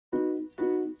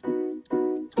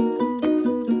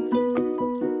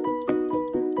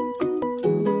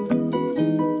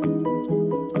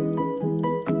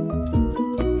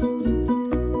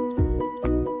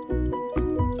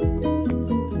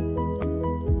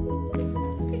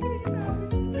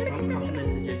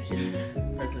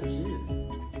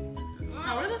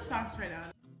socks right now.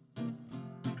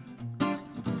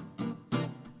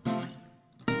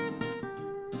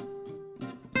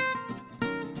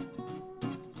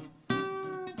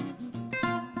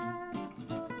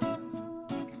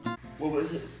 What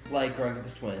was it like growing up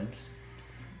as twins?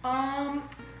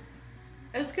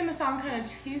 It's gonna sound kind of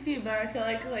cheesy, but I feel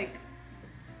like,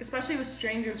 especially with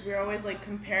strangers, we're always like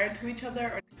compared to each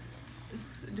other.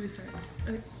 Do we start?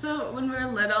 So when we were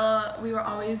little, we were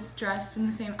always dressed in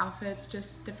the same outfits,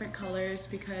 just different colors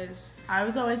because... I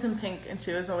was always in pink and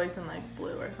she was always in like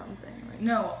blue or something.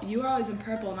 No, you were always in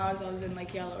purple and I was always in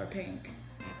like yellow or pink.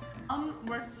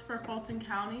 Works for Fulton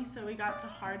County, so we got to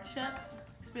hardship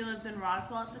because we lived in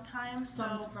Roswell at the time.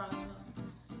 Slums of Roswell.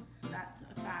 That's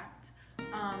a fact.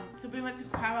 So we went to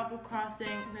Crabapple Crossing,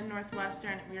 then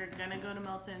Northwestern. We were gonna go to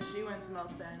Milton. She went to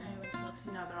Milton. I went to Milton.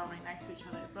 You know, they're all right next to each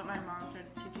other. But my mom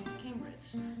started teaching at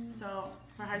Cambridge. So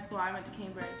for high school, I went to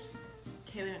Cambridge.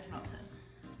 Kaylee went to Milton.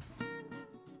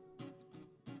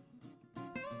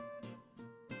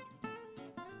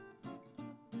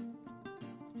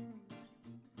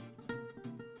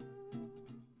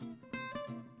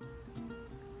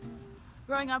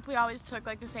 Growing up, we always took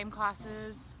like the same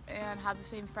classes and had the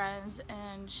same friends,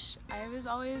 and I was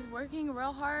always working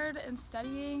real hard and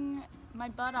studying my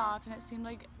butt off, and it seemed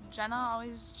like Jenna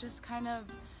always just kind of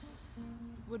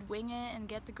would wing it and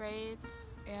get the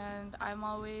grades, and I'm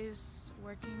always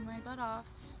working my butt off.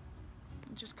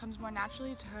 It just comes more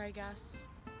naturally to her, I guess.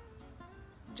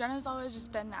 Jenna's always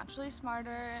just been naturally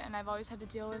smarter, and I've always had to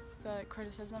deal with the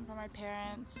criticism from my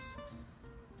parents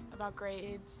about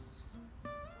grades.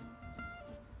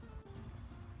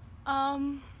 I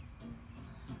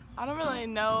don't really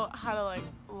know how to like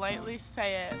lightly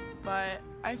say it, but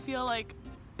I feel like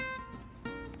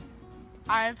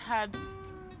I've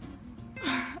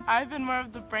been more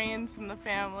of the brains in the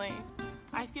family.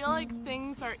 I feel like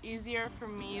things are easier for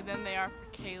me than they are for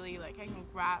Kaylee. Like I can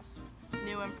grasp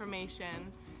new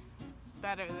information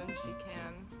better than she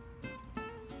can.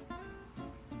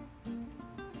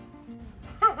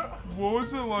 What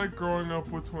was it like growing up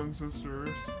with twin sisters?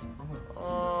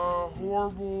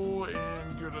 Horrible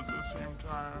and good at the same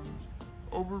time.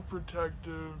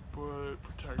 Overprotective, but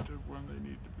protective when they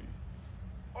need to be.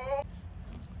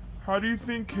 How do you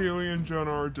think Kaylee and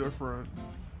Jenna are different?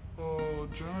 Oh,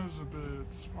 Jenna's a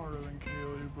bit smarter than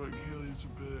Kaylee, but Kaylee's a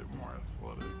bit more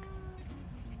athletic.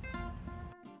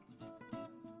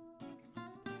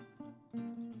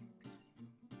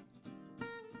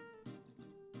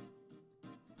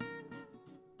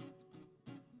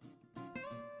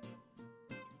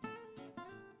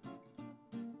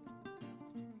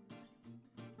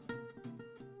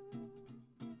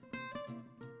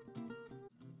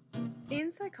 In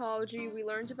psychology, we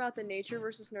learned about the nature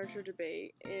versus nurture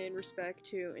debate in respect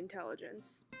to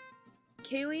intelligence.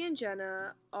 Kaylee and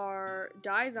Jenna are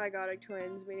dizygotic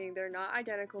twins, meaning they're not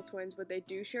identical twins, but they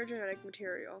do share genetic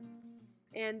material.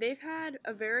 And they've had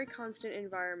a very constant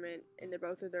environment in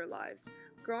both of their lives.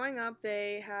 Growing up,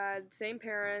 they had same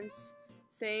parents,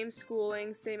 same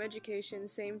schooling, same education,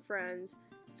 same friends.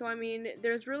 So I mean,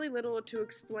 there's really little to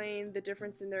explain the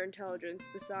difference in their intelligence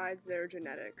besides their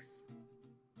genetics.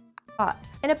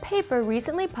 In a paper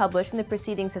recently published in the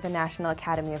Proceedings of the National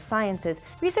Academy of Sciences,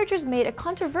 researchers made a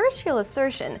controversial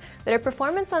assertion that our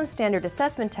performance on standard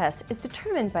assessment tests is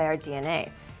determined by our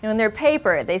DNA. Now, in their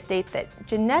paper, they state that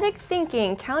genetic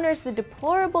thinking counters the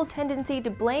deplorable tendency to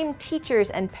blame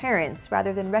teachers and parents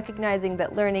rather than recognizing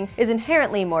that learning is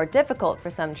inherently more difficult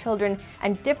for some children,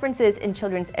 and differences in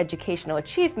children's educational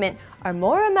achievement are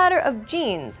more a matter of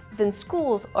genes than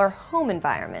schools or home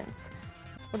environments.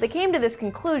 Well, they came to this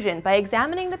conclusion by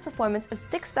examining the performance of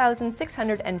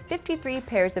 6,653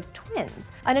 pairs of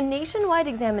twins on a nationwide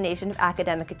examination of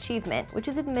academic achievement, which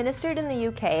is administered in the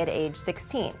UK at age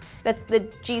 16. That's the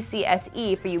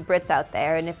GCSE for you Brits out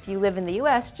there, and if you live in the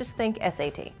US, just think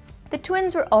SAT. The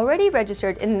twins were already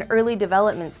registered in an early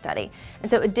development study, and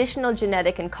so additional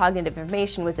genetic and cognitive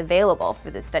information was available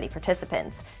for the study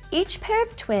participants. Each pair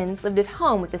of twins lived at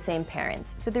home with the same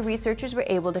parents, so the researchers were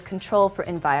able to control for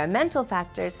environmental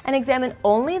factors and examine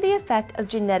only the effect of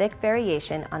genetic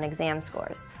variation on exam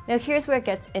scores. Now here's where it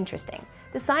gets interesting.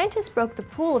 The scientists broke the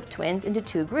pool of twins into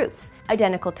two groups: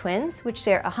 identical twins, which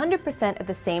share 100% of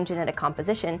the same genetic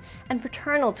composition, and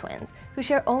fraternal twins, who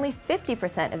share only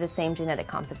 50% of the same genetic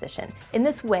composition. In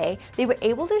this way, they were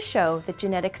able to show that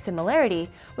genetic similarity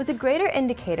was a greater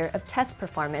indicator of test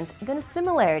performance than a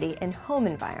similarity in home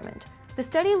environment. The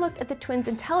study looked at the twins'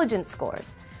 intelligence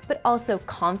scores, but also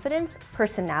confidence,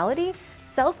 personality,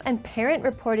 self and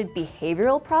parent-reported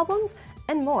behavioral problems,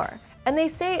 and more. And they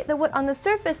say that what on the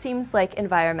surface seems like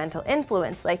environmental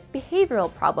influence, like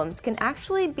behavioral problems, can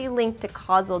actually be linked to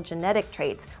causal genetic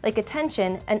traits like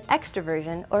attention and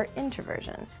extroversion or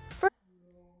introversion.